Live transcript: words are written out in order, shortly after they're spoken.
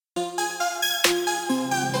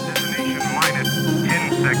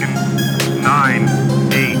seconds. 9,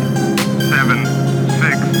 8, 7,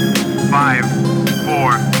 6, 5,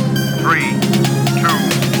 4, 3, 2,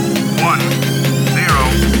 1, 0.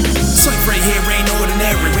 Life right here ain't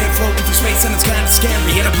ordinary. We're floating through space and it's kinda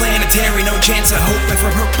scary. Interplanetary, no chance of hope. And for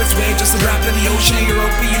purpose, we're just a drop in the ocean of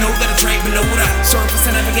Europa. You know that it's right below the surface.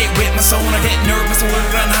 I navigate with my soul. I get nervous,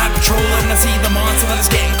 alert on high patrol. And I see the monster that is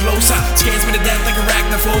getting closer. Scares me to death like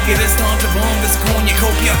arachnophobia. This time to bomb, this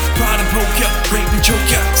cornucopia. Prod and poke ya, rape and choke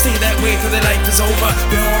ya. Stay that way till their life is over.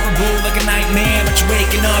 They're horrible like a nightmare, but you're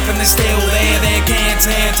waking up and they're still there. They can't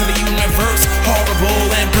stand to the universe. Horrible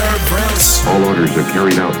and perverse. All orders are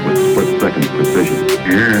carried out with split-second precision.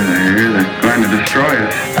 They're going to destroy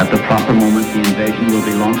us. At the proper moment, the invasion will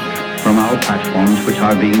be launched from our platforms, which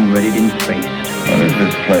are being readied in space. What is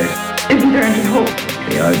this place? Isn't there any hope?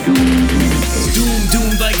 They are doomed in any case.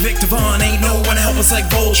 Doomed like Victor Vaughn. Ain't no one to help us like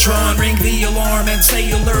Voltron. Ring the alarm and stay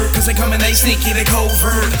alert, cause they come and they sneaky, they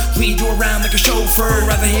covert. Lead you around like a chauffeur.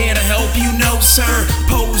 Rather here to help you, no sir.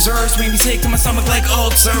 Posers make me sick to my stomach like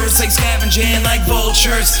ulcers. They scavenging like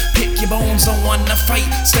vultures. Pick your bones, don't wanna fight.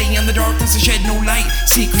 Stay in the darkness and shed no light.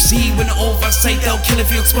 Secrecy with no oversight. They'll kill if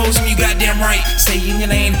you expose them, you goddamn right. Stay in your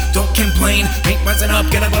lane, don't complain. Ain't rising up,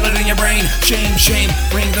 get a bullet in your brain. Shame, shame,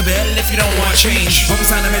 ring the bell if you don't want change.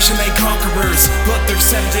 Always on a mission, they conquerors, but they're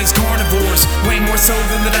savages, carnivores. Way more so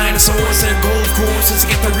than the dinosaurs. Their goal, of course, is to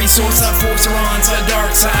get the resource. I force her on to the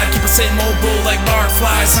dark side. Keep us immobile like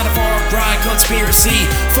barflies. Not a far cry, conspiracy.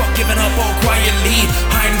 Fuck giving up all quietly.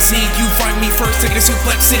 Hide and seek, you find me first. Take it to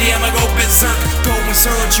Suplex City, I'ma go berserk. Go and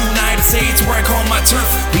search United States, where I call my turf.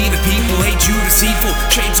 We the people, hate you deceitful.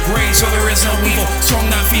 Shades of gray, so there is no evil. Strong,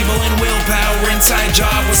 not feeble, and willpower. Inside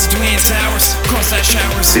job was the Twin Towers. Cross that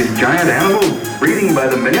showers. These giant animals breeding by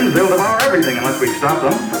the millions, they'll devour everything unless we stop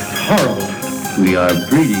them. Horrible. We are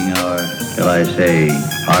breeding our, shall I say,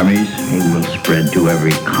 armies. They will spread to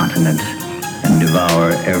every continent and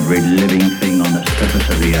devour every living thing on the surface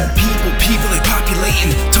of the earth. People, they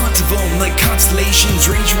populating. Tons of them like constellations.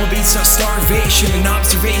 Raging will beats of starvation and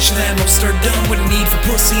observation. And most are done with a need for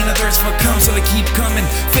pussy and a thirst for cum, so they keep coming.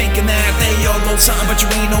 Thinking that they all know something, but you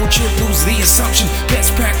ain't no chip. Lose the assumption.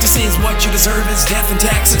 Best practice is what you deserve is death and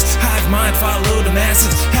taxes. Hive mind, follow the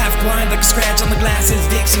masses. Half blind like a scratch on the glasses.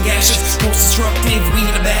 Dicks and gashes. Most destructive, we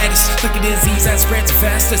the baddest. Like a disease that spreads the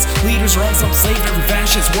fastest. Leaders are all some slave every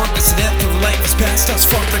fascist. Work us to death till the life is past us.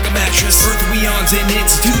 Fuck like a mattress. Earth beyond's an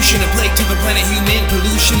institution. A plague to the planet, human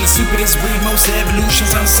pollution. The stupidest breed, most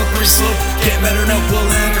evolutions on a slippery slope. Get better, no, we'll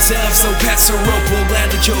hang ourselves. So pass the rope, we'll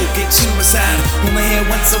glad to joke. Get suicide. Only here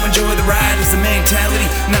once, so enjoy the ride. Is the mentality.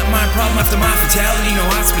 Not my problem after my fatality. No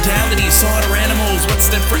hospitality. Slaughter animals. What's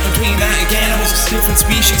the difference between that and cannibals? Different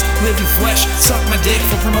species, living flesh. Suck my dick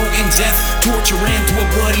for promoting death. Torture into a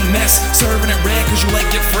bloody mess. Serving it red cause you like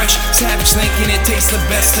it fresh. Savage thinking it tastes the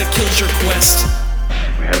best. That kills your quest.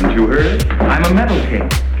 Haven't you heard? I'm a metal king.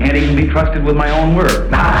 Can't even be trusted with my own word.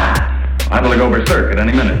 Liable to go berserk at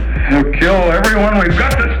any minute. He'll kill everyone. We've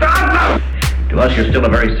got to stop them! To us, you're still a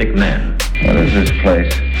very sick man. What is this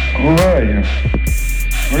place? Who are you?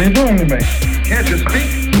 What are you doing to me? Can't you speak?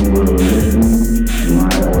 You will listen to my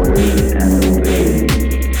orders and obey.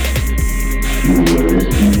 You will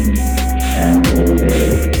listen and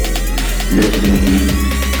obey.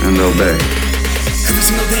 Listen And obey. Every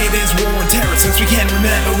single day there's war and terror. Since we can't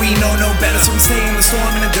remember, we know no better. So we stay in the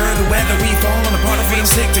storm and endure the weather. We falling apart if we ain't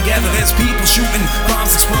stick together. There's people shooting,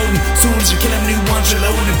 bombs exploding. Soon as you kill them, new ones you're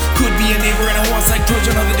loading. Could be a neighbor and a horse like told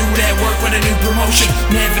you another dude at work with a new promotion.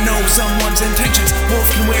 Never know someone's intentions.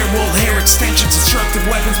 Wolves can wear wool hair extensions. Destructive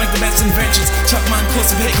weapons make the best inventions. Tuck mine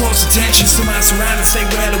close and pay close attention. To my surroundings, say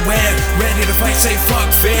well aware. Ready to fight, say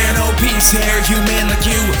fuck fair. No peace here, human like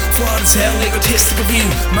you. Flawed as hell, egotistical view.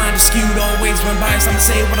 Mind is skewed, always run by. I'ma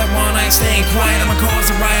say what I want, I ain't staying quiet. I'ma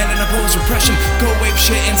cause a riot and oppose repression. Go ape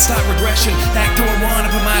shit and stop regression. Act how I want,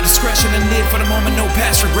 up at my discretion. And live for the moment, no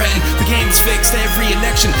past regretting. The game is fixed every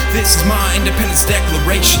election. This is my independence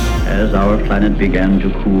declaration. As our planet began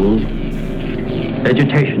to cool,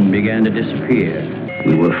 vegetation began to disappear.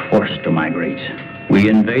 We were forced to migrate. We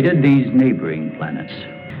invaded these neighboring planets.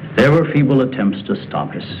 There were feeble attempts to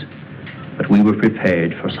stop us, but we were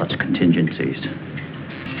prepared for such contingencies.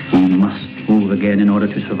 We must move again in order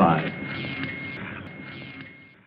to survive.